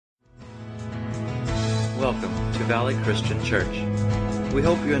Welcome to Valley Christian Church. We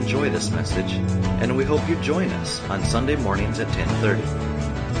hope you enjoy this message, and we hope you join us on Sunday mornings at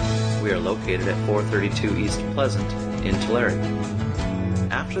 10:30. We are located at 432 East Pleasant in Tulare.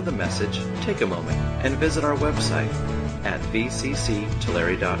 After the message, take a moment and visit our website at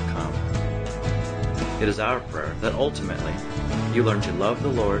vcctulare.com. It is our prayer that ultimately you learn to love the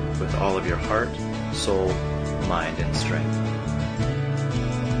Lord with all of your heart, soul, mind, and strength.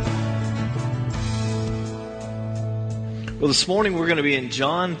 Well, this morning we're going to be in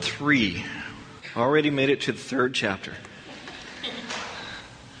John 3. Already made it to the third chapter.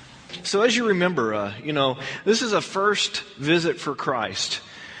 So as you remember, this is a first visit for Christ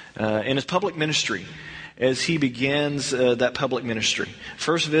in his public ministry as he begins that public ministry.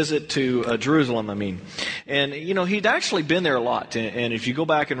 First visit to Jerusalem, And, he'd actually been there a lot. And if you go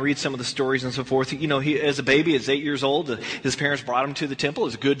back and read some of the stories and so forth, he, as a baby, as 8 years old, his parents brought him to the temple,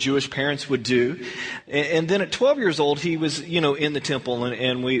 as good Jewish parents would do. And then at 12 years old, he was, in the temple,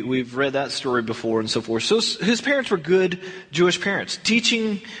 and we've read that story before and so forth. So his parents were good Jewish parents,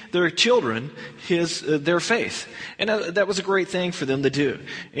 teaching their children their faith. And that was a great thing for them to do.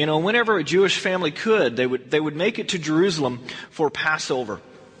 Whenever a Jewish family could, they would make it to Jerusalem for Passover.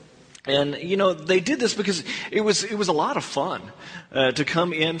 And, they did this because it was a lot of fun to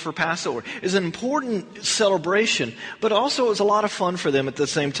come in for Passover. It's an important celebration, but also it was a lot of fun for them at the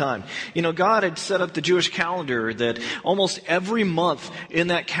same time. God had set up the Jewish calendar that almost every month in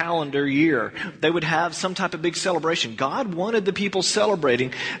that calendar year, they would have some type of big celebration. God wanted the people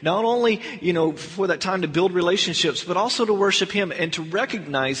celebrating, not only, for that time to build relationships, but also to worship Him and to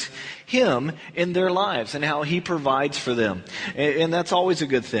recognize Him in their lives and how He provides for them. And that's always a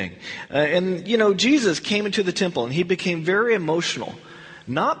good thing. Jesus came into the temple and he became very emotional,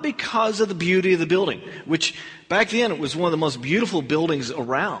 not because of the beauty of the building, which back then it was one of the most beautiful buildings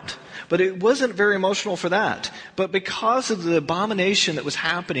around. But it wasn't very emotional for that, but because of the abomination that was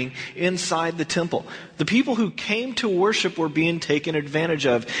happening inside the temple. The people who came to worship were being taken advantage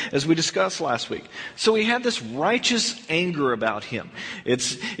of, as we discussed last week. So he had this righteous anger about him.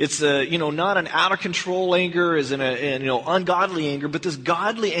 It's not an out of control anger, as in ungodly anger, but this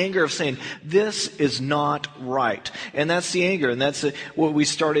godly anger of saying, this is not right. And that's the anger, and that's what we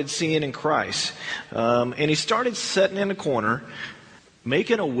started seeing in Christ. And he started sitting in a corner,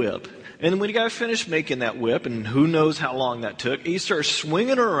 making a whip. And when he got finished making that whip, and who knows how long that took, he starts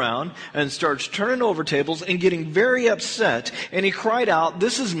swinging it around and starts turning over tables and getting very upset. And he cried out,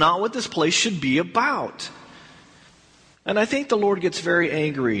 this is not what this place should be about. And I think the Lord gets very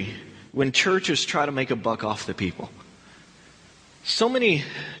angry when churches try to make a buck off the people. So many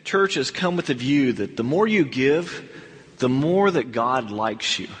churches come with the view that the more you give, the more that God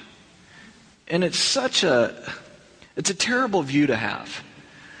likes you. And it's a terrible view to have.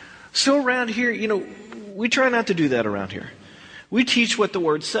 So around here, we try not to do that around here. We teach what the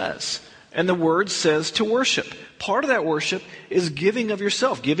Word says. And the Word says to worship. Part of that worship is giving of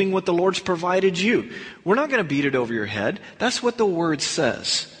yourself, giving what the Lord's provided you. We're not going to beat it over your head. That's what the Word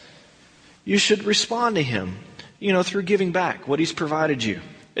says. You should respond to Him, through giving back what He's provided you.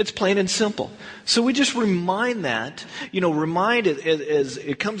 It's plain and simple. So we just remind it as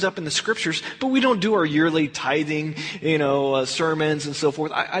it comes up in the Scriptures, but we don't do our yearly tithing, sermons and so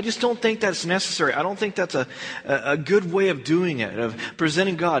forth. I just don't think that's necessary. I don't think that's a good way of doing it, of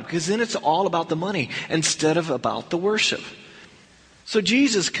presenting God, because then it's all about the money instead of about the worship. So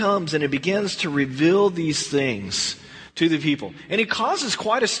Jesus comes and He begins to reveal these things to the people. And He causes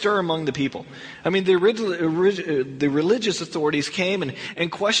quite a stir among the people. The religious authorities came and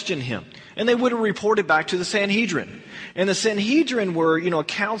questioned Him. And they would have reported back to the Sanhedrin. And the Sanhedrin were, a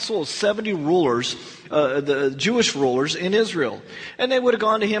council of 70 rulers, the Jewish rulers in Israel. And they would have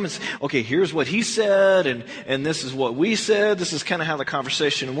gone to Him and said, okay, here's what he said, and this is what we said. This is kind of how the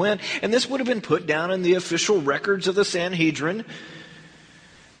conversation went. And this would have been put down in the official records of the Sanhedrin.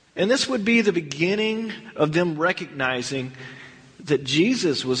 And this would be the beginning of them recognizing that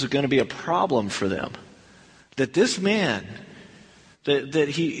Jesus was going to be a problem for them. That this man, that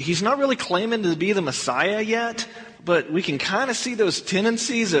he's not really claiming to be the Messiah yet, but we can kind of see those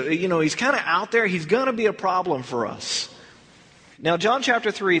tendencies of, he's kind of out there. He's going to be a problem for us. Now, John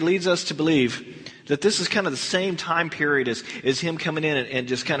chapter 3 leads us to believe that this is kind of the same time period as him coming in and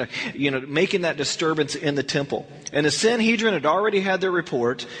just kind of, making that disturbance in the temple. And the Sanhedrin had already had their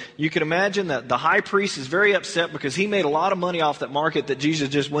report. You can imagine that the high priest is very upset because he made a lot of money off that market that Jesus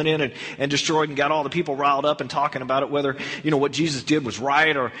just went in and destroyed and got all the people riled up and talking about it, whether, what Jesus did was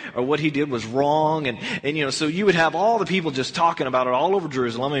right or what he did was wrong. And so you would have all the people just talking about it all over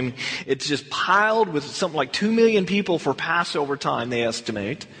Jerusalem. It's just piled with something like 2 million people for Passover time, they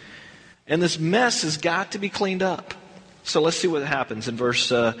estimate. And this mess has got to be cleaned up. So let's see what happens in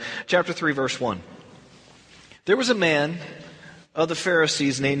chapter 3, verse 1. There was a man of the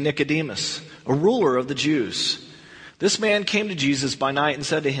Pharisees named Nicodemus, a ruler of the Jews. This man came to Jesus by night and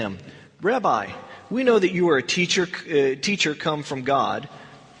said to him, "Rabbi, we know that you are a teacher come from God,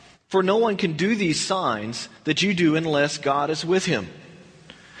 for no one can do these signs that you do unless God is with him."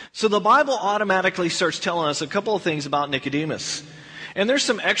 So the Bible automatically starts telling us a couple of things about Nicodemus. And there's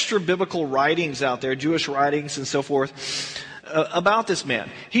some extra biblical writings out there, Jewish writings and so forth, about this man.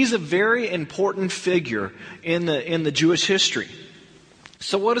 He's a very important figure in the Jewish history.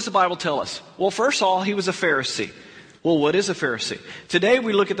 So what does the Bible tell us? Well, first of all, he was a Pharisee. Well, what is a Pharisee? Today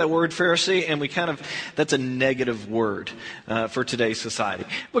we look at that word Pharisee and that's a negative word for today's society.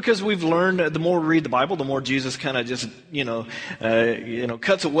 Because we've learned, the more we read the Bible, the more Jesus kind of just,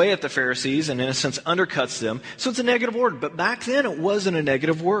 cuts away at the Pharisees and in a sense undercuts them. So it's a negative word. But back then it wasn't a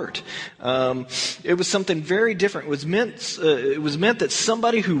negative word. It was something very different. It was meant that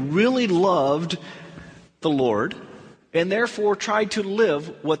somebody who really loved the Lord and therefore tried to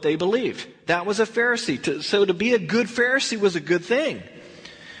live what they believed. That was a Pharisee. So to be a good Pharisee was a good thing.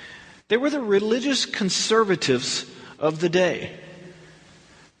 They were the religious conservatives of the day.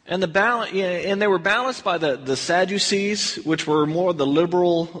 And they were balanced by the Sadducees, which were more the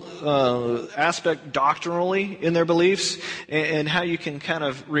liberal aspect doctrinally in their beliefs. And how you can kind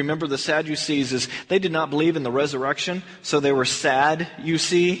of remember the Sadducees is they did not believe in the resurrection, so they were sad, you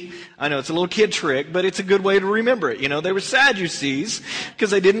see. I know it's a little kid trick, but it's a good way to remember it. They were Sadducees because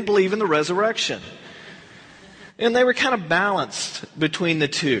they didn't believe in the resurrection. And they were kind of balanced between the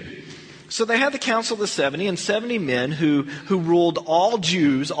two. So they had the Council of the 70 and 70 men who ruled all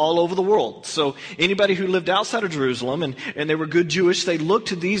Jews all over the world. So anybody who lived outside of Jerusalem and they were good Jewish, they looked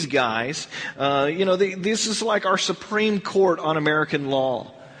to these guys. This is like our Supreme Court on American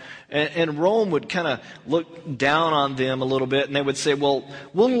law. And Rome would kind of look down on them a little bit, and they would say, well,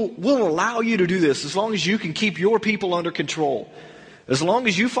 we'll allow you to do this as long as you can keep your people under control. As long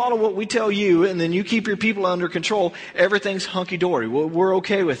as you follow what we tell you and then you keep your people under control, everything's hunky-dory. We're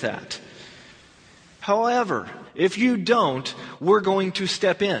okay with that. However, if you don't, we're going to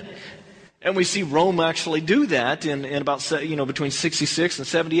step in. And we see Rome actually do that in about, between 66 and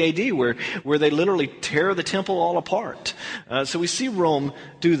 70 AD, where they literally tear the temple all apart. So we see Rome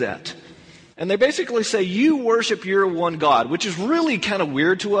do that. And they basically say, you worship your one God, which is really kind of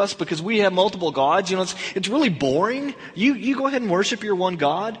weird to us because we have multiple gods. It's really boring. You go ahead and worship your one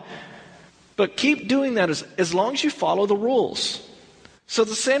God. But keep doing that as long as you follow the rules. So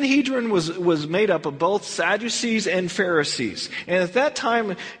the Sanhedrin was made up of both Sadducees and Pharisees. And at that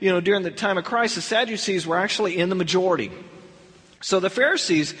time, during the time of Christ, the Sadducees were actually in the majority. So the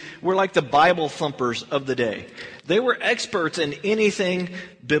Pharisees were like the Bible thumpers of the day. They were experts in anything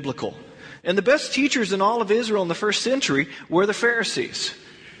biblical. And the best teachers in all of Israel in the first century were the Pharisees.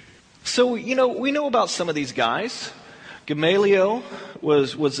 So, we know about some of these guys. Gamaliel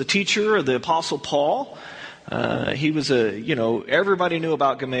was the teacher of the Apostle Paul. He was everybody knew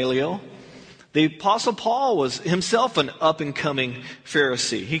about Gamaliel. The Apostle Paul was himself an up-and-coming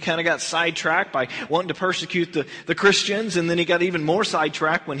Pharisee. He kind of got sidetracked by wanting to persecute the Christians, and then he got even more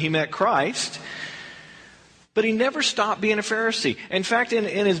sidetracked when he met Christ. But he never stopped being a Pharisee. In fact,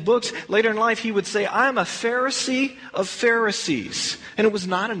 in his books later in life, he would say, I'm a Pharisee of Pharisees. And it was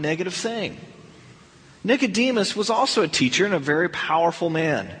not a negative thing. Nicodemus was also a teacher and a very powerful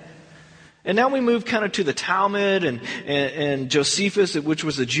man. And now we move kind of to the Talmud and Josephus, which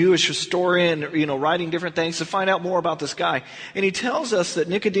was a Jewish historian, writing different things to find out more about this guy. And he tells us that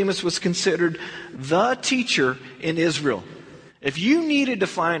Nicodemus was considered the teacher in Israel. If you needed to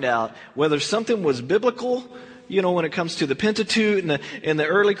find out whether something was biblical, when it comes to the Pentateuch and the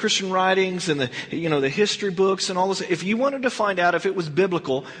early Christian writings and the history books and all this, if you wanted to find out if it was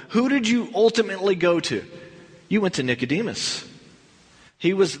biblical, who did you ultimately go to? You went to Nicodemus.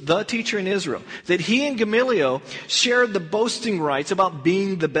 He was the teacher in Israel. That he and Gamaliel shared the boasting rights about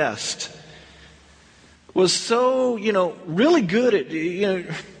being the best. Was so, really good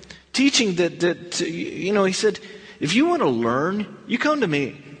at, teaching that, he said, if you want to learn, you come to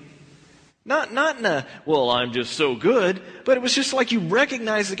me. Not in a, I'm just so good, but it was just like you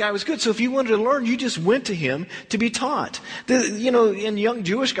recognized the guy was good. So if you wanted to learn, you just went to him to be taught. And young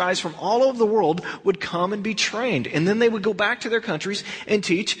Jewish guys from all over the world would come and be trained. And then they would go back to their countries and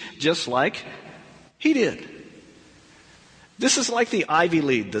teach just like he did. This is like the Ivy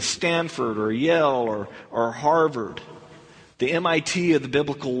League, the Stanford or Yale or Harvard, the MIT of the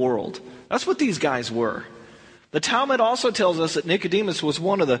biblical world. That's what these guys were. The Talmud also tells us that Nicodemus was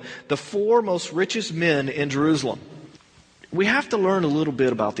one of the four most richest men in Jerusalem. we have to learn a little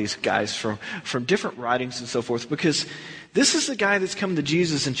bit about these guys from different writings and so forth, because this is the guy that's come to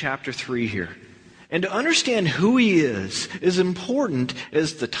Jesus in chapter 3 here. And to understand who he is important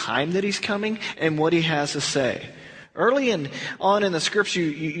as the time that he's coming and what he has to say. Early on in the scripture,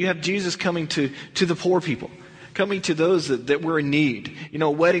 you have Jesus coming to the poor people, coming to those that were in need. A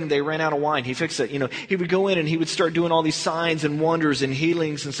wedding, they ran out of wine. He fixed it. He would go in and he would start doing all these signs and wonders and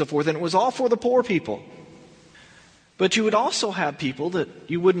healings and so forth. And it was all for the poor people. But you would also have people that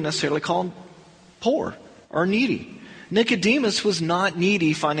you wouldn't necessarily call poor or needy. Nicodemus was not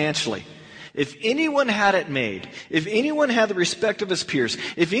needy financially. If anyone had it made, if anyone had the respect of his peers,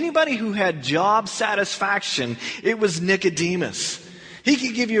 if anybody who had job satisfaction, it was Nicodemus. He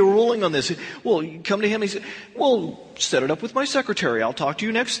could give you a ruling on this. Well, you come to him, he said, well, set it up with my secretary. I'll talk to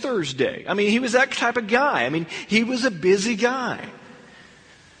you next Thursday. He was that type of guy. He was a busy guy.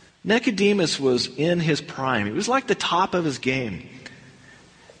 Nicodemus was in his prime. He was like the top of his game.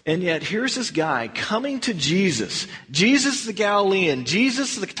 And yet, here's this guy coming to Jesus. Jesus the Galilean.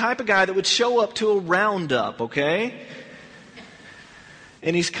 Jesus the type of guy that would show up to a roundup, okay?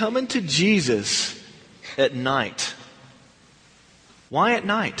 And he's coming to Jesus at night. Why at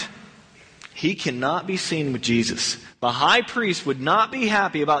night? He cannot be seen with Jesus. The high priest would not be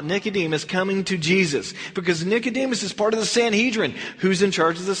happy about Nicodemus coming to Jesus, because Nicodemus is part of the Sanhedrin. Who's in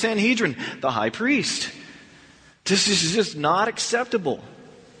charge of the Sanhedrin? The high priest. This is just not acceptable.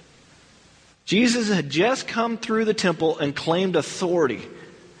 Jesus had just come through the temple and claimed authority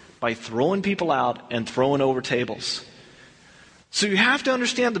by throwing people out and throwing over tables. So you have to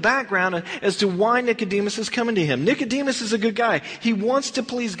understand the background as to why Nicodemus is coming to him. Nicodemus is a good guy. He wants to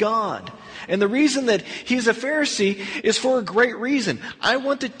please God. And the reason that he's a Pharisee is for a great reason. I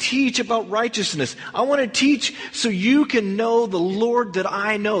want to teach about righteousness. I want to teach so you can know the Lord that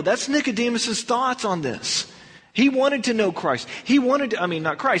I know. That's Nicodemus' thoughts on this. He wanted to know Christ. He wanted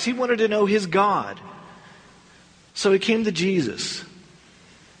to know his God. So he came to Jesus.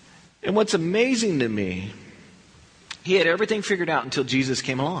 And what's amazing to me, he had everything figured out until Jesus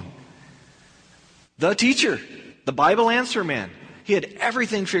came along. The teacher, the Bible answer man. He had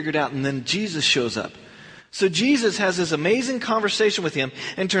everything figured out, and then Jesus shows up. So Jesus has this amazing conversation with him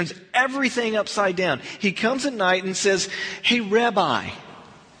and turns everything upside down. He comes at night and says, "Hey, Rabbi."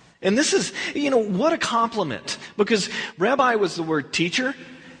 And this is, what a compliment. Because rabbi was the word teacher.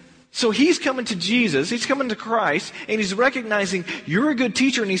 So he's coming to Jesus, he's coming to Christ, and he's recognizing, you're a good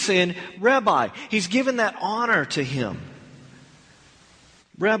teacher, and he's saying, Rabbi. He's given that honor to him.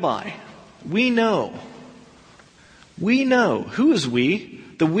 Rabbi, we know. We know. Who is we?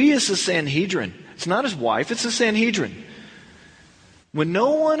 The we is the Sanhedrin. It's not his wife, it's the Sanhedrin. When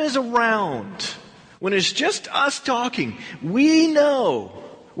no one is around, when it's just us talking, we know.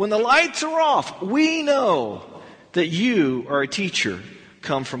 When the lights are off, we know that you are a teacher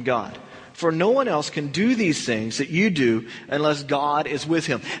come from God. For no one else can do these things that you do unless God is with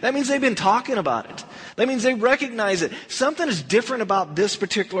him. That means they've been talking about it. That means they recognize it. Something is different about this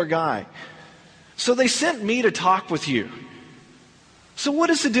particular guy. So they sent me to talk with you. So what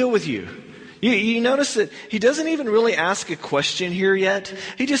is the deal with you? You notice that he doesn't even really ask a question here yet.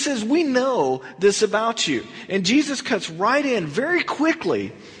 He just says, we know this about you. And Jesus cuts right in very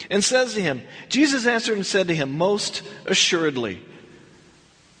quickly and says to him, Jesus answered and said to him, most assuredly.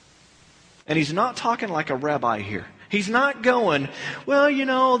 And he's not talking like a rabbi here. He's not going,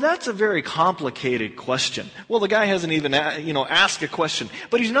 well, that's a very complicated question. Well, the guy hasn't even, asked a question.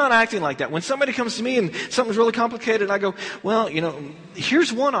 But he's not acting like that. When somebody comes to me and something's really complicated, I go, well,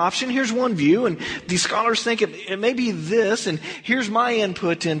 here's one option, here's one view, and these scholars think it may be this, and here's my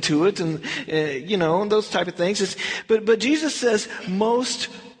input into it, and, and those type of things. But Jesus says, most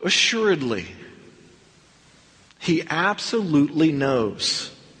assuredly. He absolutely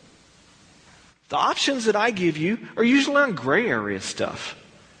knows. The options that I give you are usually on gray area stuff.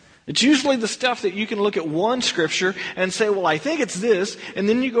 It's usually the stuff that you can look at one scripture and say, well, I think it's this. And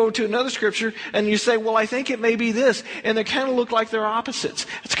then you go to another scripture and you say, well, I think it may be this. And they kind of look like they're opposites.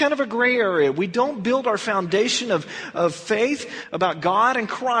 It's kind of a gray area. We don't build our foundation of faith about God and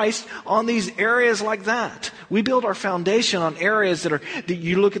Christ on these areas like that. We build our foundation on areas that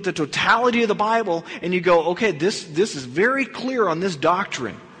you look at the totality of the Bible and you go, okay, this is very clear on this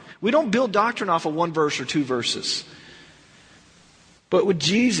doctrine. We don't build doctrine off of one verse or two verses. But with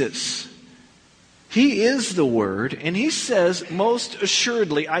Jesus, he is the Word, and he says, most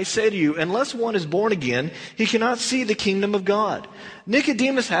assuredly, I say to you, unless one is born again, he cannot see the kingdom of God.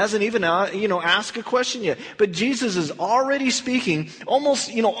 Nicodemus hasn't even, asked a question yet, but Jesus is already speaking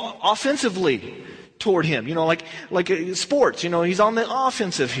almost, offensively toward him, like sports, he's on the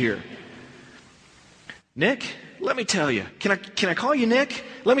offensive here. Nick, let me tell you. Can I call you Nick?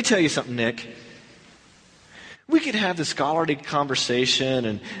 Let me tell you something, Nick. We could have this scholarly conversation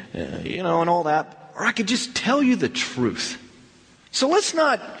and, and all that. Or I could just tell you the truth. So let's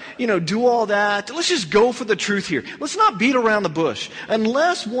not, do all that. Let's just go for the truth here. Let's not beat around the bush.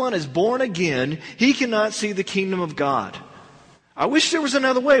 Unless one is born again, he cannot see the kingdom of God. I wish there was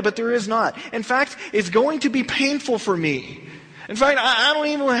another way, but there is not. In fact, it's going to be painful for me. In fact, I don't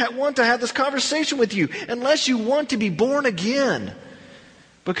even want to have this conversation with you unless you want to be born again.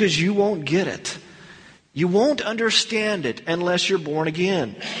 Because you won't get it. You won't understand it unless you're born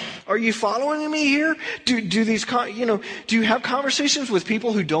again. Are you following me here? Do you have conversations with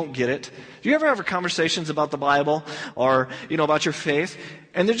people who don't get it? Do you ever have conversations about the Bible or, about your faith?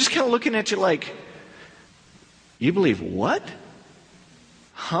 And they're just kind of looking at you like, you believe what?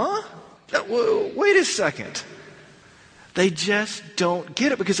 Huh? Wait a second. They just don't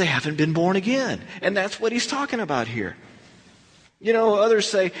get it because they haven't been born again. And that's what he's talking about here. Others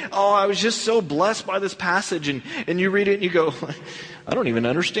say, oh, I was just so blessed by this passage. And you read it and you go, I don't even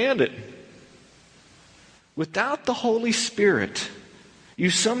understand it. Without the Holy Spirit,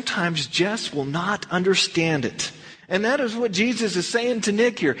 you sometimes just will not understand it. And that is what Jesus is saying to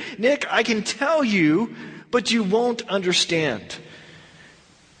Nick here. Nick, I can tell you, but you won't understand.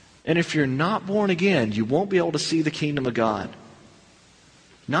 And if you're not born again, you won't be able to see the kingdom of God.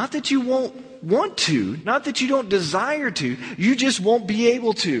 Not that you won't want to, not that you don't desire to, you just won't be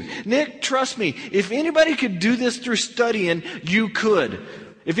able to. Nick, trust me, if anybody could do this through studying, you could.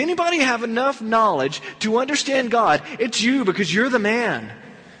 If anybody have enough knowledge to understand God, it's you because you're the man.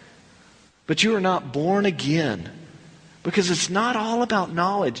 But you are not born again because it's not all about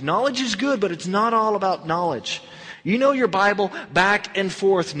knowledge. Knowledge is good, but it's not all about knowledge. You know your Bible back and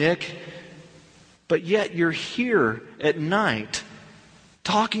forth, Nick, but yet you're here at night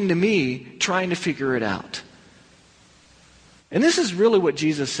talking to me, trying to figure it out. And this is really what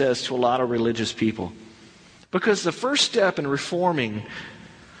Jesus says to a lot of religious people. Because the first step in reforming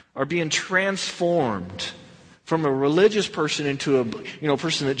or being transformed from a religious person into a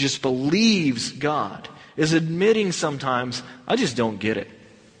person that just believes God is admitting sometimes, I just don't get it.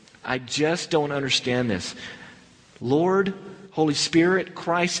 I just don't understand this. Lord, Holy Spirit,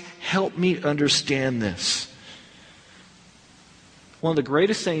 Christ, help me understand this. One of the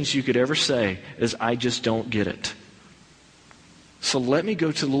greatest things you could ever say is, I just don't get it. So let me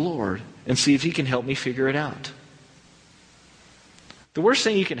go to the Lord and see if He can help me figure it out. The worst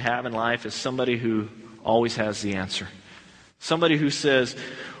thing you can have in life is somebody who always has the answer. Somebody who says,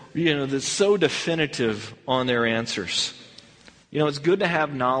 that's so definitive on their answers. It's good to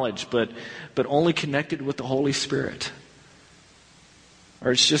have knowledge, but only connected with the Holy Spirit.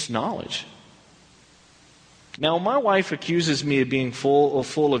 Or it's just knowledge. Now, my wife accuses me of being full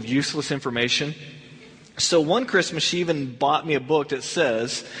of useless information. So one Christmas, she even bought me a book that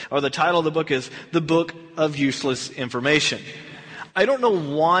says, or the title of the book is, The Book of Useless Information. I don't know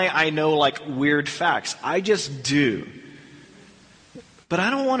why I know weird facts. I just do. But I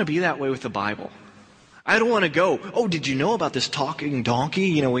don't want to be that way with the Bible. I don't want to go, oh, did you know about this talking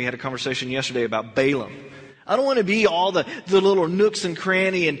donkey? We had a conversation yesterday about Balaam. I don't want to be all the little nooks and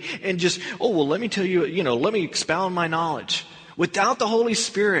cranny and just, let me tell you, let me expound my knowledge. Without the Holy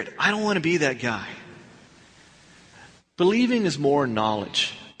Spirit, I don't want to be that guy. Believing is more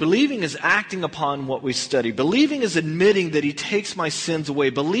knowledge. Believing is acting upon what we study. Believing is admitting that He takes my sins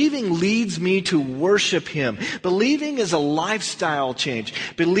away. Believing leads me to worship Him. Believing is a lifestyle change.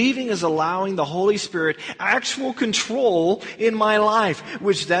 Believing is allowing the Holy Spirit actual control in my life,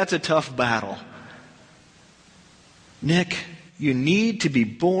 which that's a tough battle. Nick, you need to be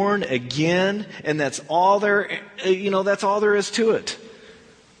born again, and that's all there is to it.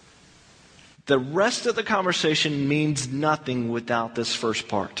 The rest of the conversation means nothing without this first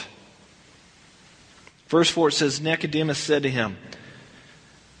part. Verse 4, it says, Nicodemus said to him,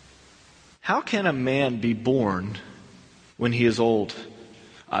 how can a man be born when he is old?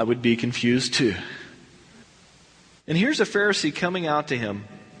 I would be confused too. And here's a Pharisee coming out to him,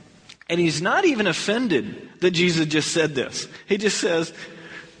 and he's not even offended that Jesus just said this. He just says,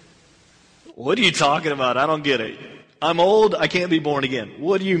 what are you talking about? I don't get it. I'm old, I can't be born again.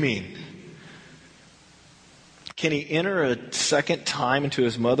 What do you mean? Can he enter a second time into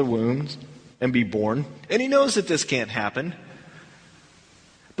his mother's womb and be born? And he knows that this can't happen.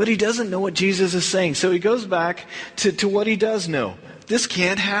 But he doesn't know what Jesus is saying. So he goes back to what he does know. This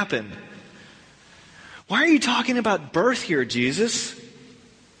can't happen. Why are you talking about birth here, Jesus?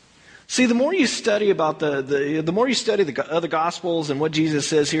 See, the more you study about the more you study the other Gospels and what Jesus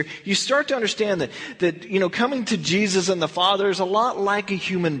says here, you start to understand that coming to Jesus and the Father is a lot like a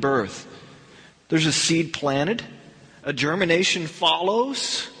human birth. There's a seed planted. a germination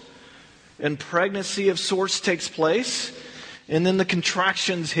follows, and pregnancy of sorts takes place, and then the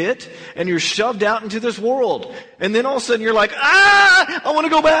contractions hit, and you're shoved out into this world. And then all of a sudden you're like, I want to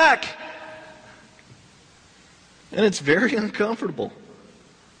go back. And it's very uncomfortable.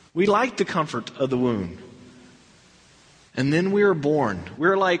 We like the comfort of the womb. And then we are born.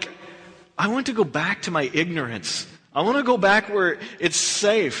 We're like, I want to go back to my ignorance. I want to go back where it's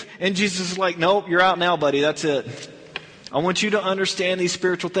safe. And Jesus is like, nope, you're out now, buddy. That's it. I want you to understand these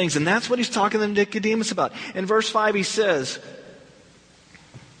spiritual things. And that's what he's talking to Nicodemus about. In verse 5 he says,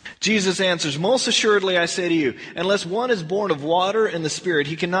 Jesus answers, most assuredly I say to you, unless one is born of water and the Spirit,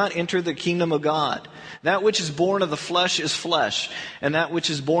 he cannot enter the kingdom of God. That which is born of the flesh is flesh, and that which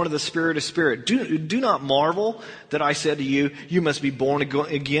is born of the Spirit is spirit. Do not marvel that I said to you, you must be born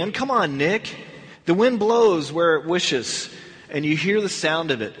again. Come on, Nick. The wind blows where it wishes, and you hear the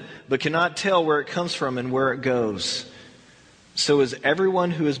sound of it, but cannot tell where it comes from and where it goes. So is everyone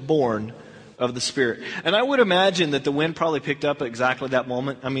who is born of the Spirit. And I would imagine that the wind probably picked up at exactly that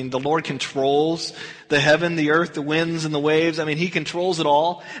moment. I mean, the Lord controls the heaven, the earth, the winds, and the waves. I mean, He controls it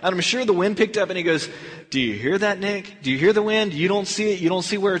all. And I'm sure the wind picked up and He goes, do you hear that, Nick? Do you hear the wind? You don't see it. You don't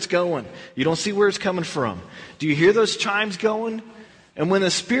see where it's going. You don't see where it's coming from. Do you hear those chimes going? And when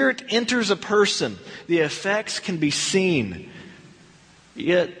the Spirit enters a person, the effects can be seen.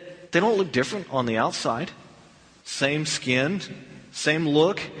 Yet, they don't look different on the outside. Same skin, same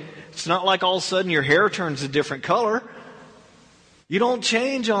look. It's not like all of a sudden your hair turns a different color. You don't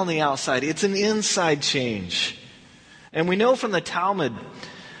change on the outside. It's an inside change. And we know from the Talmud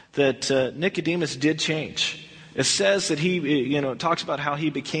that Nicodemus did change. It says that it talks about how he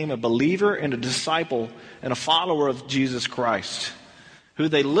became a believer and a disciple and a follower of Jesus Christ, who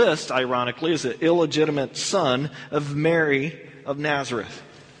they list, ironically, as an illegitimate son of Mary of Nazareth.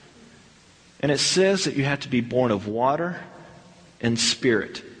 And it says that you have to be born of water and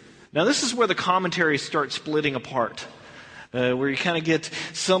Spirit. Now, this is where the commentaries start splitting apart, where you kind of get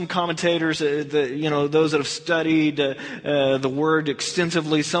some commentators, those that have studied the Word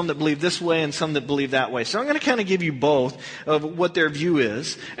extensively, some that believe this way and some that believe that way. So I'm going to kind of give you both of what their view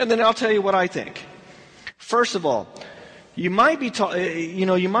is, and then I'll tell you what I think. First of all, you might be thinking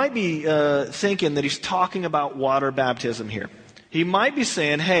that he's talking about water baptism here. He might be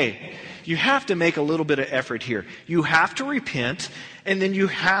saying, hey, you have to make a little bit of effort here. You have to repent, and then you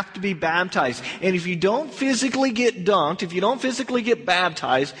have to be baptized. And if you don't physically get dunked, if you don't physically get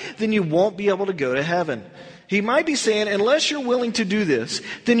baptized, then you won't be able to go to heaven. He might be saying, unless you're willing to do this,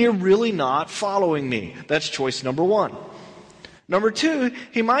 then you're really not following me. That's choice number one. Number two,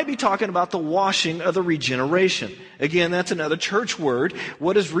 he might be talking about the washing of the regeneration. Again, that's another church word.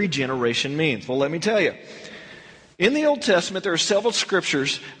 What does regeneration mean? Well, let me tell you. In the Old Testament, there are several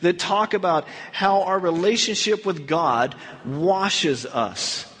scriptures that talk about how our relationship with God washes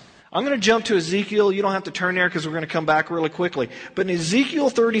us. I'm going to jump to Ezekiel. You don't have to turn there because we're going to come back really quickly. But in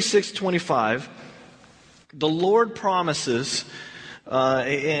Ezekiel 36:25, the Lord promises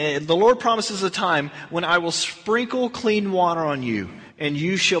a time when I will sprinkle clean water on you, and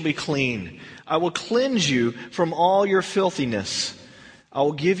you shall be clean. I will cleanse you from all your filthiness. I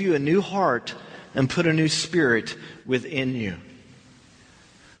will give you a new heart and put a new spirit within you.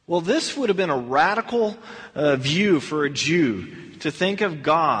 Well, this would have been a radical view for a Jew to think of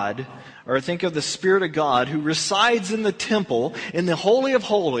God, or think of the Spirit of God who resides in the temple, in the Holy of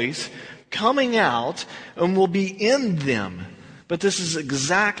Holies, coming out and will be in them. But this is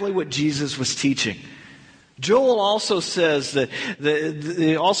exactly what Jesus was teaching. Joel also says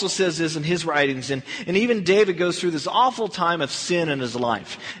this in his writings, and even David goes through this awful time of sin in his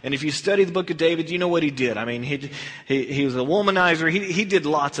life. And if you study the book of David, you know what he did. I mean, he was a womanizer. He did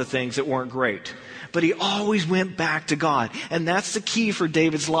lots of things that weren't great. But he always went back to God. And that's the key for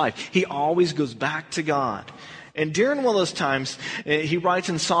David's life. He always goes back to God. And during one of those times, he writes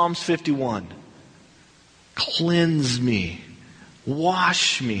in Psalms 51, cleanse me.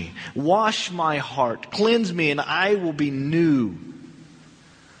 Wash me, wash my heart, cleanse me, and I will be new.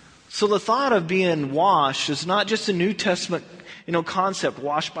 So the thought of being washed is not just a New Testament, concept,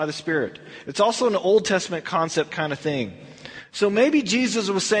 washed by the Spirit. It's also an Old Testament concept kind of thing. So maybe Jesus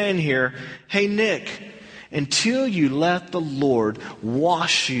was saying here, hey Nick, until you let the Lord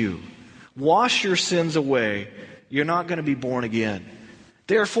wash you, wash your sins away, you're not going to be born again.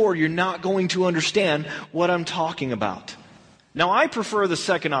 Therefore, you're not going to understand what I'm talking about. Now, I prefer the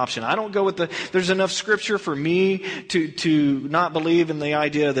second option. I don't go with there's enough scripture for me to not believe in the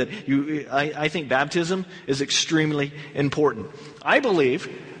idea that I think baptism is extremely important. I believe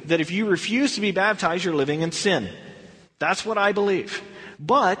that if you refuse to be baptized, you're living in sin. That's what I believe.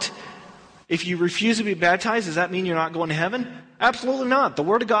 But If you refuse to be baptized, does that mean you're not going to heaven? Absolutely not. The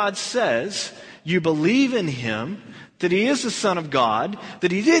Word of God says you believe in Him, that He is the Son of God,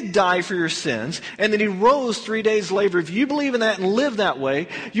 that He did die for your sins, and that He rose 3 days later. If you believe in that and live that way,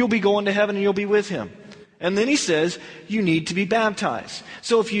 you'll be going to heaven and you'll be with Him. And then He says you need to be baptized.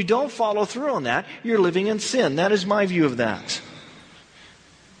 So if you don't follow through on that, you're living in sin. That is my view of that.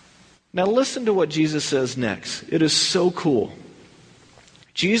 Now listen to what Jesus says next. It is so cool.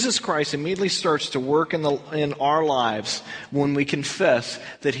 Jesus Christ immediately starts to work in our lives when we confess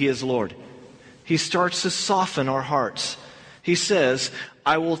that He is Lord. He starts to soften our hearts. He says,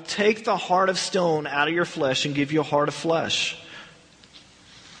 I will take the heart of stone out of your flesh and give you a heart of flesh.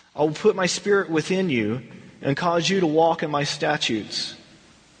 I will put my Spirit within you and cause you to walk in my statutes.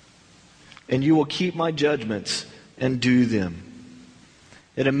 And you will keep my judgments and do them.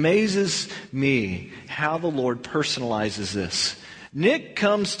 It amazes me how the Lord personalizes this. Nick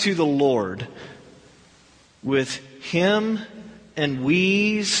comes to the Lord with him and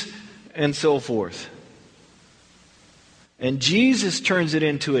we's and so forth. And Jesus turns it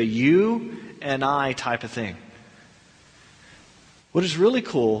into a you and I type of thing. What is really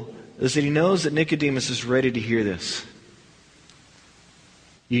cool is that He knows that Nicodemus is ready to hear this.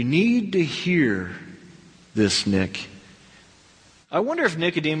 You need to hear this, Nick. I wonder if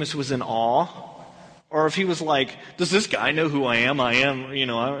Nicodemus was in awe, or if he was like, does this guy know who I am? I'm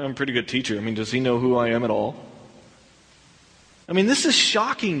a pretty good teacher. I mean, does he know who I am at all? I mean, this is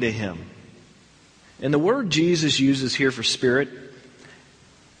shocking to him. And the word Jesus uses here for spirit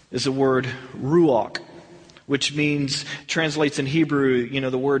is the word ruach, which means, translates in Hebrew,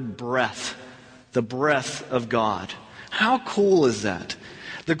 the word breath, the breath of God. How cool is that?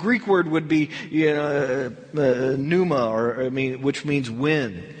 The Greek word would be pneuma, which means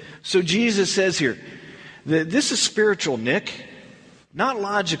wind. So Jesus says here, that this is spiritual, Nick, not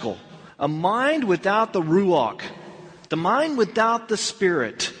logical. A mind without the ruach, the mind without the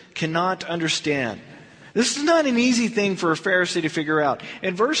Spirit, cannot understand. This is not an easy thing for a Pharisee to figure out.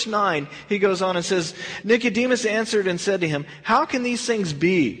 In verse 9, he goes on and says, Nicodemus answered and said to him, how can these things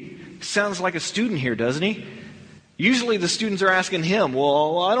be? Sounds like a student here, doesn't he? Usually the students are asking him,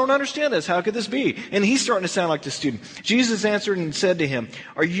 well, I don't understand this. How could this be? And he's starting to sound like the student. Jesus answered and said to him,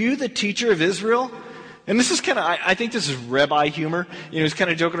 are you the teacher of Israel? And this is kind of, I think this is rabbi humor. He's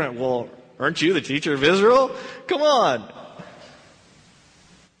kind of joking around, well, aren't you the teacher of Israel? Come on.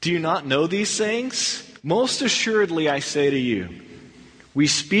 Do you not know these things? Most assuredly, I say to you, we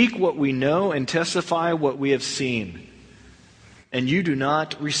speak what we know and testify what we have seen, and you do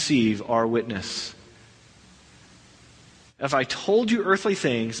not receive our witness. If I told you earthly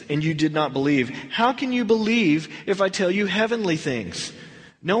things and you did not believe, how can you believe if I tell you heavenly things?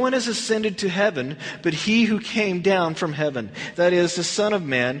 No one has ascended to heaven but He who came down from heaven, that is, the Son of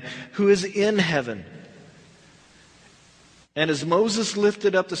Man who is in heaven. And as Moses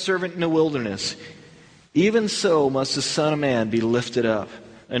lifted up the servant in the wilderness, even so must the Son of Man be lifted up,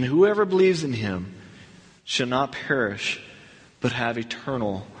 and whoever believes in Him shall not perish but have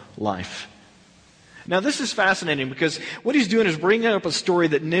eternal life. Now this is fascinating because what he's doing is bringing up a story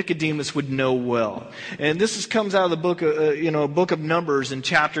that Nicodemus would know well. And this comes out of the book of Numbers in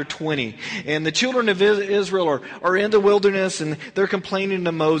chapter 20. And the children of Israel are in the wilderness and they're complaining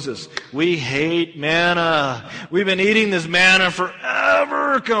to Moses. We hate manna. We've been eating this manna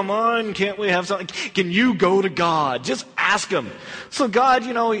forever. Come on, can't we have something? Can you go to God? Just ask Him. So God,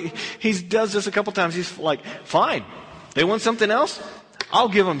 he does this a couple times. He's like, fine. They want something else? I'll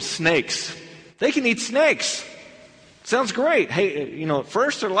give them snakes. They can eat snakes. Sounds great. Hey, at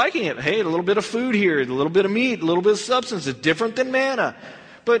first they're liking it. Hey, a little bit of food here, a little bit of meat, a little bit of substance. It's different than manna.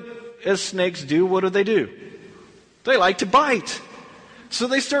 But as snakes do, what do? They like to bite. So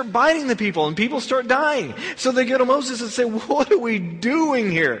they start biting the people and people start dying. So they go to Moses and say, what are we doing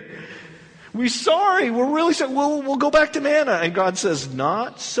here? We're sorry. We're really sorry. We'll go back to manna. And God says,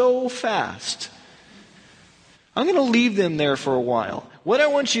 not so fast. I'm going to leave them there for a while. What I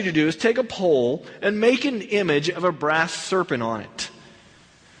want you to do is take a pole and make an image of a brass serpent on it.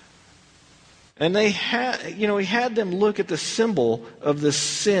 And he had them look at the symbol of the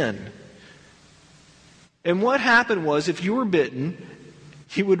sin. And what happened was, if you were bitten,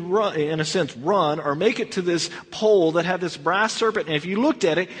 he would run, in a sense, run or make it to this pole that had this brass serpent. And if you looked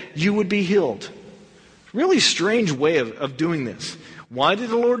at it, you would be healed. Really strange way of doing this. Why did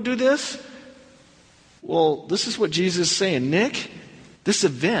the Lord do this? Well, this is what Jesus is saying. Nick, this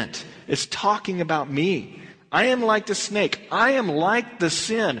event is talking about me. I am like the snake. I am like the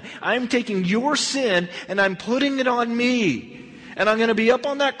sin. I am taking your sin and I'm putting it on me. And I'm going to be up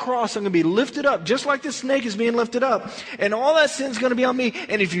on that cross. I'm going to be lifted up, just like this snake is being lifted up. And all that sin's going to be on me.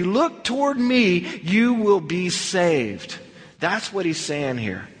 And if you look toward me, you will be saved. That's what he's saying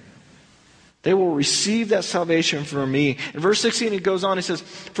here. They will receive that salvation from me. In verse 16, he goes on, he says,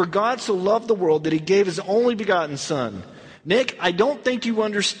 "For God so loved the world that he gave his only begotten Son." Nick, I don't think you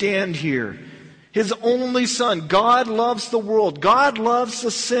understand here. His only Son. God loves the world. God loves the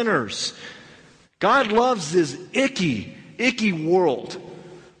sinners. God loves this icky world.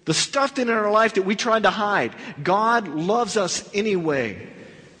 The stuff in our life that we tried to hide. God loves us anyway.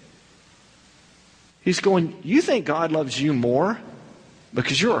 He's going, you think God loves you more?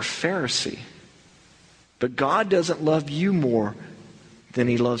 Because you're a Pharisee. But God doesn't love you more than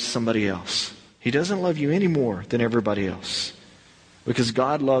he loves somebody else. He doesn't love you any more than everybody else. Because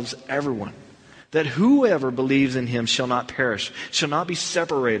God loves everyone. That whoever believes in him shall not perish, shall not be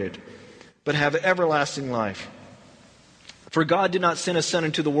separated, but have everlasting life. For God did not send his Son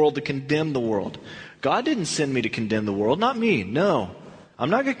into the world to condemn the world. God didn't send me to condemn the world, not me, no. I'm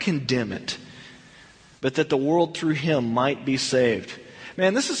not going to condemn it. But that the world through him might be saved.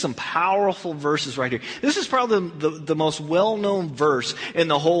 Man, this is some powerful verses right here. This is probably the most well-known verse in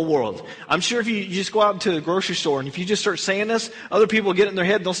the whole world. I'm sure if you just go out to the grocery store and if you just start saying this, other people will get it in their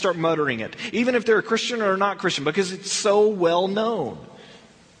head and they'll start muttering it. Even if they're a Christian or not Christian, because it's so well-known.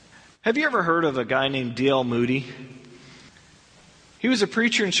 Have you ever heard of a guy named D.L. Moody? He was a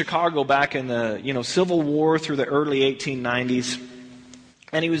preacher in Chicago back in the Civil War through the early 1890s.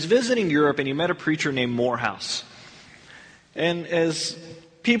 And he was visiting Europe and he met a preacher named Morehouse. And as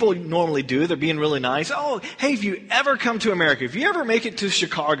people normally do, they're being really nice. Oh, hey, if you ever come to America, if you ever make it to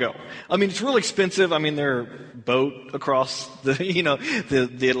Chicago, I mean, it's really expensive. I mean, their boat across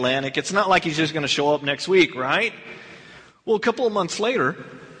the Atlantic. It's not like he's just going to show up next week, right? Well, a couple of months later,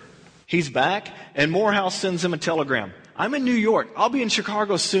 he's back and Morehouse sends him a telegram. I'm in New York. I'll be in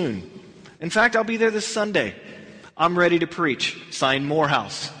Chicago soon. In fact, I'll be there this Sunday. I'm ready to preach. Signed,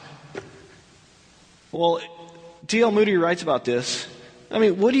 Morehouse. Well, D.L. Moody writes about this. I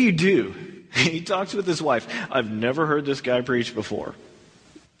mean, what do you do? He talks with his wife. I've never heard this guy preach before.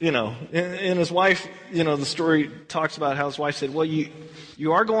 And his wife, the story talks about how his wife said, well,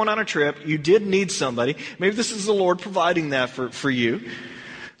 you are going on a trip. You did need somebody. Maybe this is the Lord providing that for you.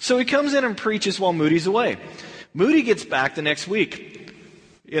 So he comes in and preaches while Moody's away. Moody gets back the next week.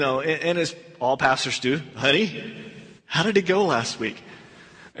 And as all pastors do, honey, how did it go last week?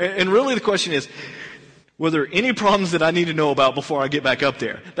 And really the question is, were there any problems that I need to know about before I get back up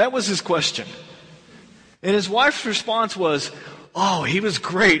there? That was his question. And his wife's response was, oh, he was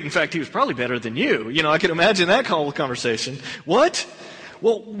great. In fact, he was probably better than you. I can imagine that conversation. What?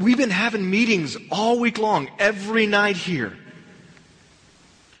 Well, we've been having meetings all week long, every night here.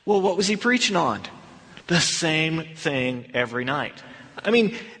 Well, what was he preaching on? The same thing every night. I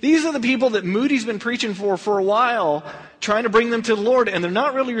mean, these are the people that Moody's been preaching for a while, trying to bring them to the Lord, and they're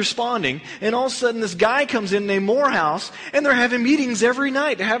not really responding. And all of a sudden, this guy comes in named Morehouse, and they're having meetings every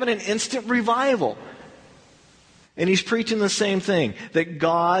night. They're having an instant revival. And he's preaching the same thing, that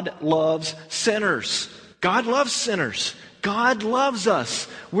God loves sinners. God loves sinners. God loves us.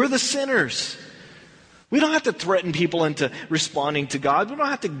 We're the sinners. We don't have to threaten people into responding to God. We don't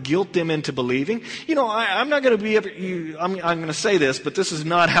have to guilt them into believing. I'm not going to be I'm going to say this, but this is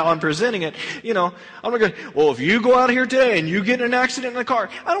not how I'm presenting it. I'm not going to, well, if you go out here today and you get in an accident in the car,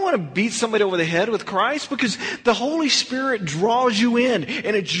 I don't want to beat somebody over the head with Christ, because the Holy Spirit draws you in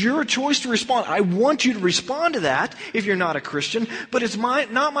and it's your choice to respond. I want you to respond to that if you're not a Christian, but it's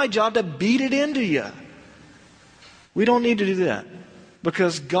not my job to beat it into you. We don't need to do that,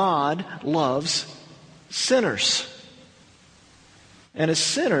 because God loves sinners. And as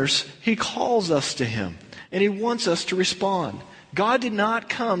sinners, he calls us to him. And he wants us to respond. God did not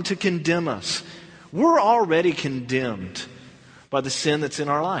come to condemn us. We're already condemned by the sin that's in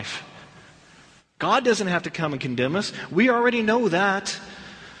our life. God doesn't have to come and condemn us. We already know that.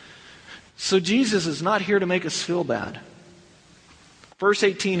 So Jesus is not here to make us feel bad. Verse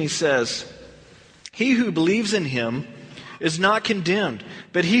 18, he says, he who believes in him is not condemned,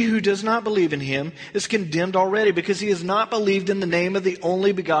 but he who does not believe in him is condemned already, because he has not believed in the name of the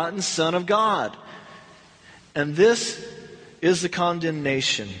only begotten Son of God. And this is the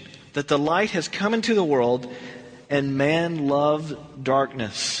condemnation, that the light has come into the world, and man loved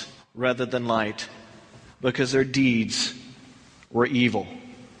darkness rather than light, because their deeds were evil.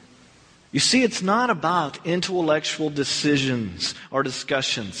 You see, it's not about intellectual decisions or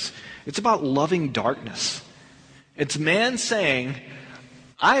discussions. It's about loving darkness. It's man saying,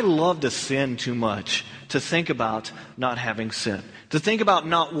 I love to sin too much to think about not having sin, to think about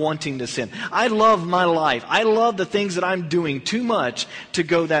not wanting to sin. I love my life. I love the things that I'm doing too much to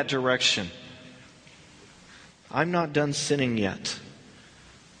go that direction. I'm not done sinning yet.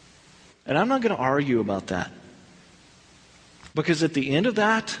 And I'm not going to argue about that. Because at the end of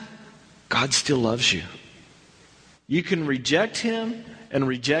that, God still loves you. You can reject Him and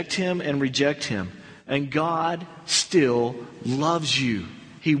reject Him and reject Him. And God still loves you.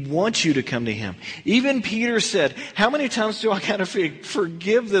 He wants you to come to Him. Even Peter said, how many times do I got to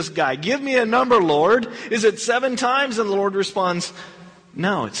forgive this guy? Give me a number, Lord. Is it 7 times? And the Lord responds,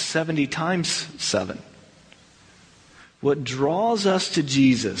 no, it's 70 times 7. What draws us to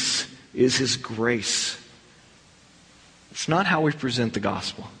Jesus is His grace. It's not how we present the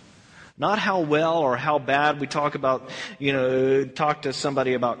gospel. Not how well or how bad we talk to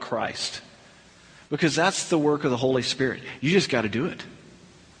somebody about Christ. Because that's the work of the Holy Spirit. You just got to do it.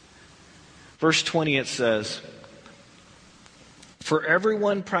 Verse 20 it says, for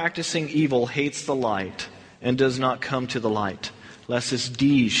everyone practicing evil hates the light and does not come to the light, lest his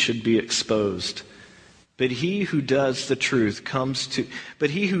deeds should be exposed. But he who does the truth comes to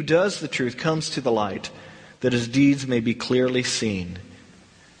the light, that his deeds may be clearly seen,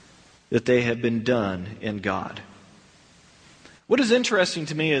 that they have been done in God. What is interesting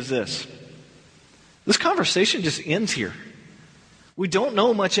to me is this. This conversation just ends here. We don't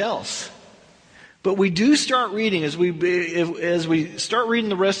know much else. But we do start reading as we start reading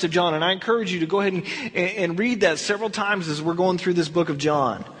the rest of John, and I encourage you to go ahead and read that several times as we're going through this book of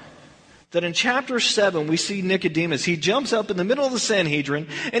John. That in chapter 7 we see Nicodemus. He jumps up in the middle of the Sanhedrin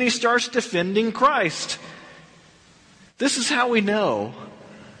and he starts defending Christ. This is how we know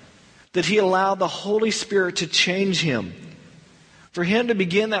that he allowed the Holy Spirit to change him. For him to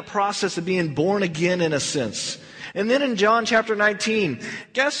begin that process of being born again in a sense. And then in John chapter 19,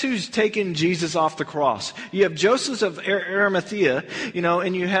 guess who's taken Jesus off the cross? You have Joseph of Arimathea,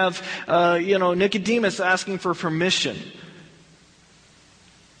 and you have, Nicodemus asking for permission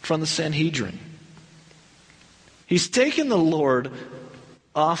from the Sanhedrin. He's taken the Lord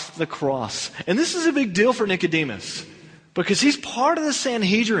off the cross. And this is a big deal for Nicodemus because he's part of the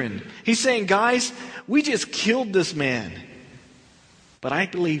Sanhedrin. He's saying, guys, we just killed this man, but I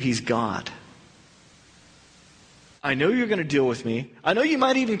believe he's God. I know you're going to deal with me. I know you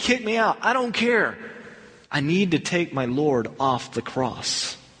might even kick me out. I don't care. I need to take my Lord off the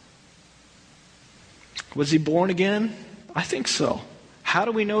cross. Was he born again? I think so. How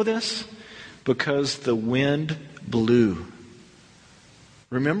do we know this? Because the wind blew.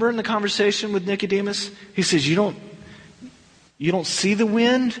 Remember in the conversation with Nicodemus? He says, you don't see the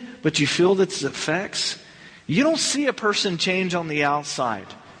wind, but you feel its effects. You don't see a person change on the outside.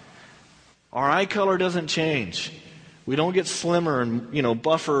 Our eye color doesn't change. We don't get slimmer and,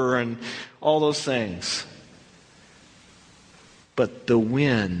 buffer and all those things. But the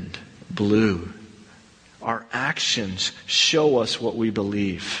wind blew. Our actions show us what we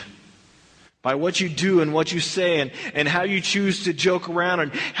believe. By what you do and what you say and how you choose to joke around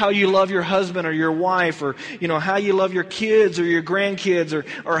and how you love your husband or your wife or, how you love your kids or your grandkids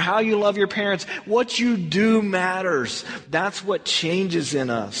or how you love your parents. What you do matters. That's what changes in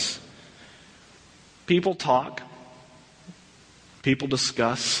us. People talk. People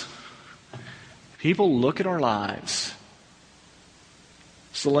discuss. People look at our lives.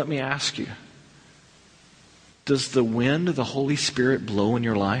 So let me ask you, does the wind of the Holy Spirit blow in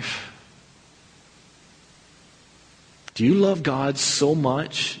your life? Do you love God so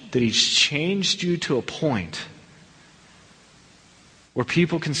much that He's changed you to a point where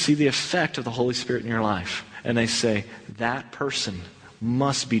people can see the effect of the Holy Spirit in your life and they say, that person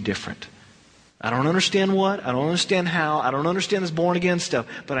must be different? I don't understand what, I don't understand how, I don't understand this born again stuff,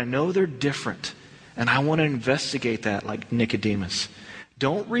 but I know they're different. And I want to investigate that like Nicodemus.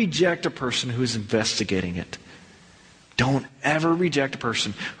 Don't reject a person who's investigating it. Don't ever reject a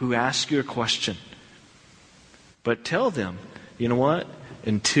person who asks you a question. But tell them, you know what?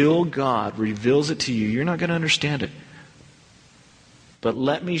 Until God reveals it to you, you're not going to understand it. But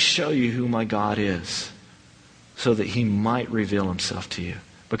let me show you who my God is so that He might reveal Himself to you.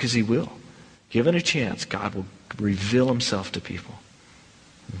 Because He will. Given a chance, God will reveal Himself to people.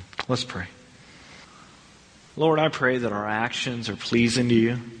 Let's pray. Lord, I pray that our actions are pleasing to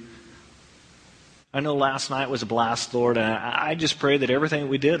You. I know last night was a blast, Lord, and I just pray that everything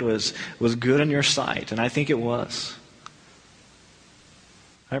we did was good in Your sight, and I think it was.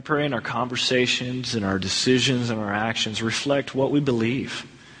 I pray in our conversations and our decisions and our actions reflect what we believe.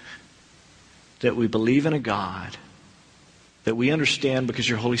 That we believe in a God that we understand because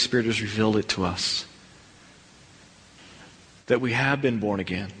Your Holy Spirit has revealed it to us. that we have been born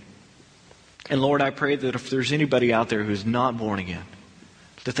again. And Lord, I pray that if there's anybody out there who's not born again,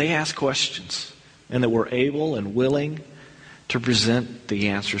 that they ask questions and that we're able and willing to present the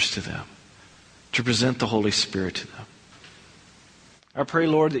answers to them, to present the Holy Spirit to them. I pray,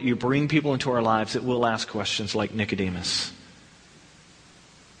 Lord, that you bring people into our lives that will ask questions like Nicodemus.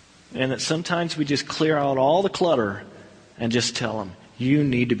 And that sometimes we just clear out all the clutter and just tell them, you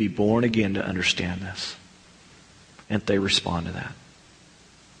need to be born again to understand this. And they respond to that.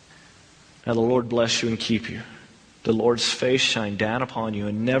 Now the Lord bless you and keep you. The Lord's face shine down upon you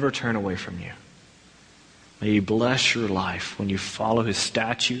and never turn away from you. May He bless your life when you follow His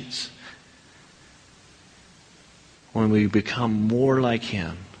statutes. When we become more like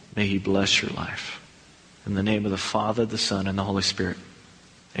Him, may He bless your life. In the name of the Father, the Son, and the Holy Spirit.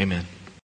 Amen.